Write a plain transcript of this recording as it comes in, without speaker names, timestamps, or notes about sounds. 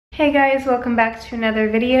Hey guys, welcome back to another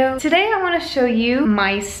video. Today I want to show you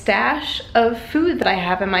my stash of food that I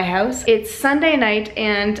have in my house. It's Sunday night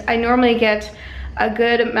and I normally get a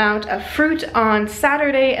good amount of fruit on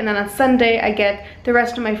Saturday, and then on Sunday I get the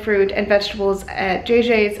rest of my fruit and vegetables at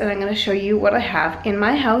JJ's, and I'm going to show you what I have in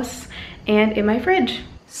my house and in my fridge.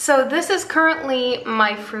 So this is currently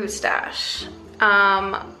my fruit stash.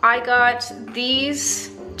 I got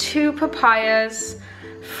these 2 papayas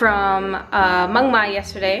from Mung Mai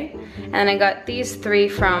yesterday, and I got these 3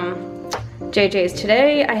 from JJ's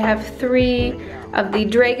today. I have 3 of the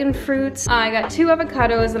dragon fruits. I got 2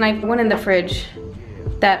 avocados, and I have 1 in the fridge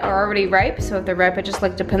that are already ripe, so if they're ripe I just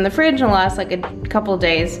like to put in the fridge and last like a couple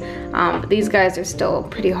days. But these guys are still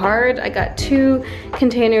pretty hard. I got 2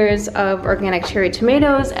 containers of organic cherry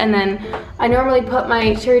tomatoes, and then I normally put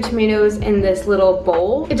my cherry tomatoes in this little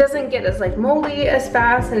bowl. It doesn't get as like moldy as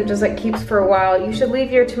fast, and it just like keeps for a while. You should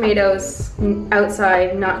leave your tomatoes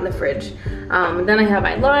outside, not in the fridge. Then I have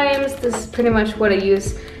my limes. This is pretty much what I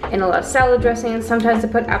use in a lot of salad dressings. Sometimes I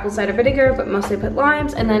put apple cider vinegar, but mostly I put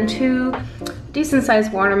limes, and then 2 decent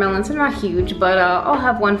sized watermelons. They're not huge, but I'll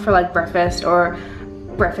have 1 for like breakfast or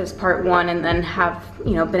breakfast part 1, and then have,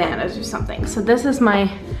 you know, bananas or something. So this is my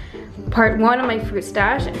part 1 of my fruit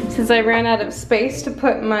stash. Since I ran out of space to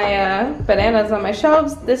put my bananas on my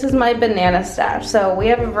shelves, this is my banana stash. So we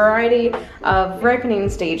have a variety of ripening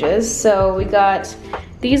stages. So we got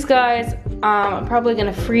these guys, I'm probably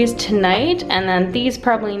gonna freeze tonight, and then these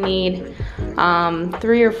probably need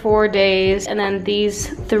 3 or 4 days, and then these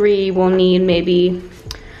 3 will need maybe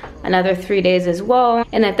another 3 days as well.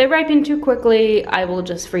 And if they ripen too quickly, I will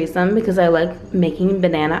just freeze them because I like making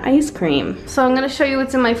banana ice cream. So I'm gonna show you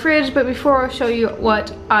what's in my fridge, but before I'll show you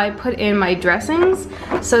what I put in my dressings.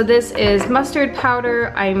 So this is mustard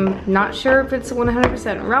powder. I'm not sure if it's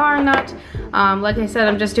 100% raw or not. Like I said,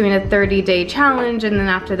 I'm just doing a 30-day challenge, and then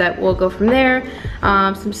after that we'll go from there.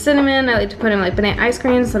 Some cinnamon, I like to put in like banana ice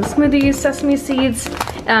cream, some smoothies, sesame seeds.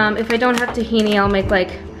 If I don't have tahini, I'll make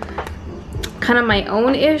like kind of my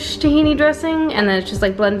own-ish tahini dressing, and then it's just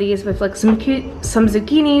like blend these with like some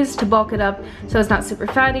zucchinis to bulk it up so it's not super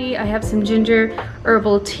fatty. I have some ginger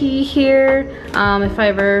herbal tea here. If I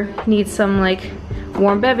ever need some like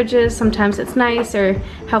warm beverages, sometimes it's nice or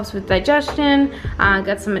helps with digestion.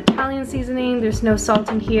 Got some Italian seasoning. There's no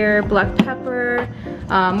salt in here. Black pepper,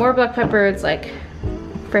 more black pepper. It's like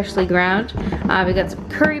freshly ground. We got some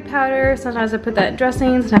curry powder. Sometimes I put that in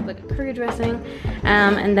dressings and have like a curry dressing.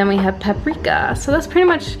 And then we have paprika. So that's pretty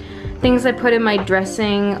much things I put in my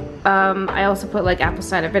dressing. I also put like apple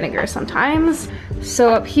cider vinegar sometimes.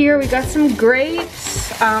 So up here we got some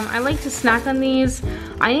grapes. I like to snack on these.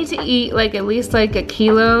 I need to eat like at least like a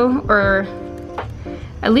kilo, or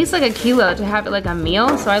at least like a kilo to have it like a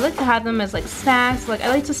meal. So I like to have them as like snacks. Like I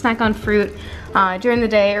like to snack on fruit during the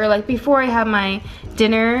day, or like before I have my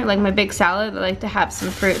dinner, like my big salad, I like to have some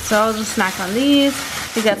fruit. So I'll just snack on these.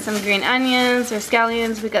 We got some green onions or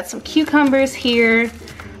scallions. We got some cucumbers here.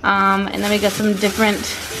 And then we got some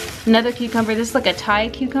another cucumber. This is like a Thai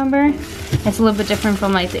cucumber. It's a little bit different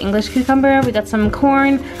from like the English cucumber. We got some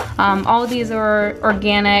corn. All of these are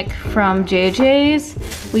organic from JJ's.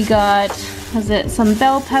 We got, some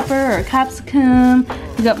bell pepper or capsicum.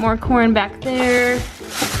 We got more corn back there.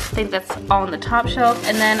 I think that's all on the top shelf.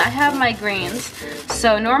 And then I have my greens.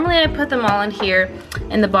 So normally I put them all in here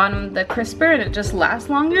in the bottom of the crisper, and it just lasts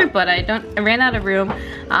longer, but I ran out of room.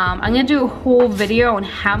 I'm gonna do a whole video on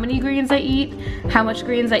how many greens I eat, how much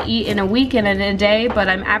greens I eat in a week and in a day, but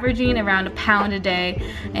I'm averaging around a pound a day,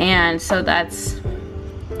 and so that's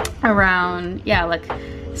around, yeah, like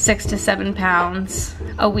 6 to 7 pounds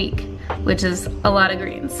a week, which is a lot of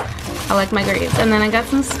greens. I like my greens. And then I got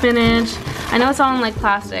some spinach. I know it's all in like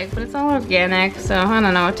plastic, but it's all organic, so I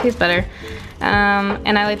don't know, it tastes better.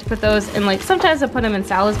 And I like to put those in, like, sometimes I put them in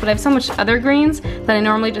salads, but I have so much other greens that I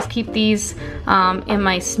normally just keep these in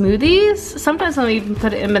my smoothies. Sometimes I'll even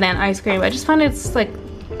put it in banana ice cream. I just find it's like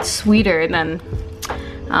sweeter than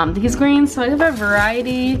these greens. So I have a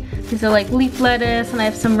variety. These are like leaf lettuce, and I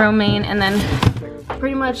have some romaine, and then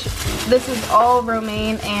pretty much this is all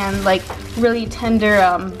romaine and like really tender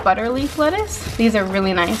butter leaf lettuce. These are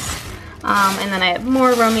really nice. And then I have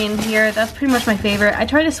more romaine here. That's pretty much my favorite. I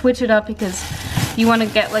try to switch it up because you want to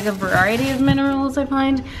get like a variety of minerals, I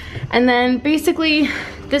find. And then basically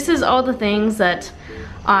this is all the things that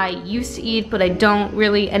I used to eat but I don't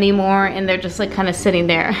really anymore, and they're just like kind of sitting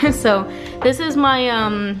there. So this is my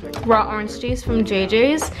raw orange juice from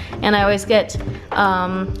JJ's, and I always get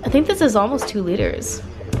I think this is almost 2 liters,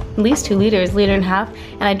 at least 2 liters, liter and a half,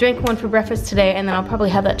 and I drank 1 for breakfast today, and then I'll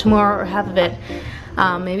probably have that tomorrow, or half of it.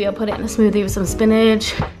 Maybe I'll put it in a smoothie with some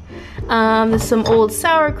spinach. There's some old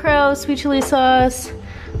sauerkraut, sweet chili sauce,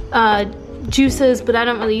 juices, but I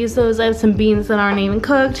don't really use those. I have some beans that aren't even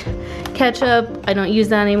cooked. Ketchup, I don't use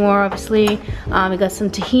that anymore, obviously. I got some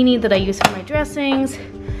tahini that I use for my dressings.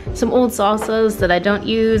 Some old salsas that I don't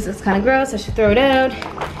use. It's kind of gross, I should throw it out.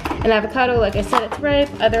 An avocado, like I said, it's ripe.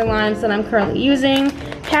 Other limes that I'm currently using.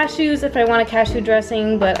 Cashews if I want a cashew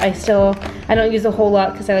dressing, but I don't use a whole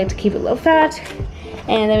lot because I like to keep it low fat.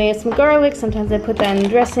 And then we have some garlic. Sometimes I put that in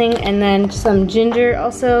dressing, and then some ginger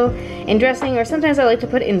also in dressing, or sometimes I like to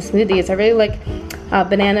put it in smoothies. I really like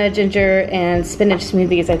banana, ginger, and spinach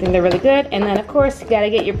smoothies. I think they're really good. And then of course you gotta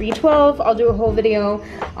get your B12. I'll do a whole video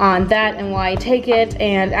on that and why I take it.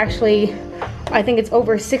 And actually, I think it's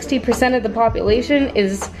over 60% of the population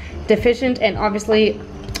is deficient, and obviously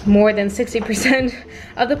more than 60%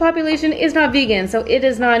 of the population is not vegan. So it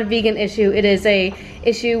is not a vegan issue, it is a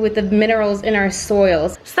issue with the minerals in our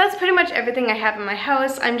soils. So that's pretty much everything I have in my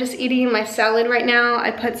house. I'm just eating my salad right now. I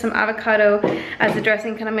put some avocado as a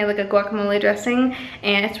dressing, kind of made like a guacamole dressing,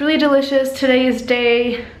 and it's really delicious. Today is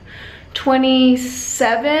day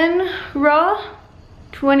 27 raw.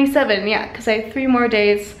 27, yeah, because I have 3 more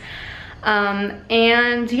days.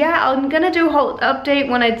 And yeah, I'm gonna do a whole update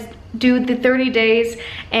when I do the 30 days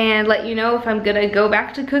and let you know if I'm gonna go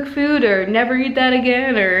back to cook food or never eat that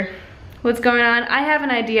again or what's going on. I have an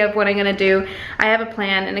idea of what I'm gonna do. I have a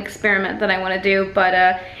plan, an experiment that I wanna do,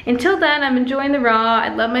 but until then, I'm enjoying the raw.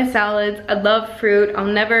 I love my salads, I love fruit. I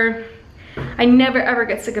never ever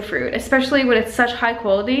get sick of fruit, especially when it's such high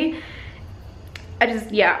quality. I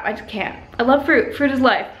just can't. I love fruit. Fruit is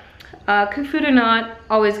life. Cook food or not,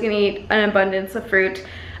 always gonna eat an abundance of fruit.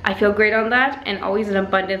 I feel great on that, and always an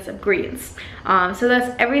abundance of greens. So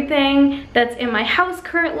that's everything that's in my house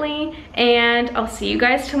currently, and I'll see you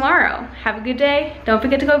guys tomorrow. Have a good day. Don't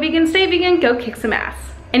forget to go vegan, stay vegan, go kick some ass.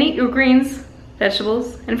 And eat your greens,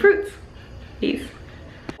 vegetables, and fruits. Peace.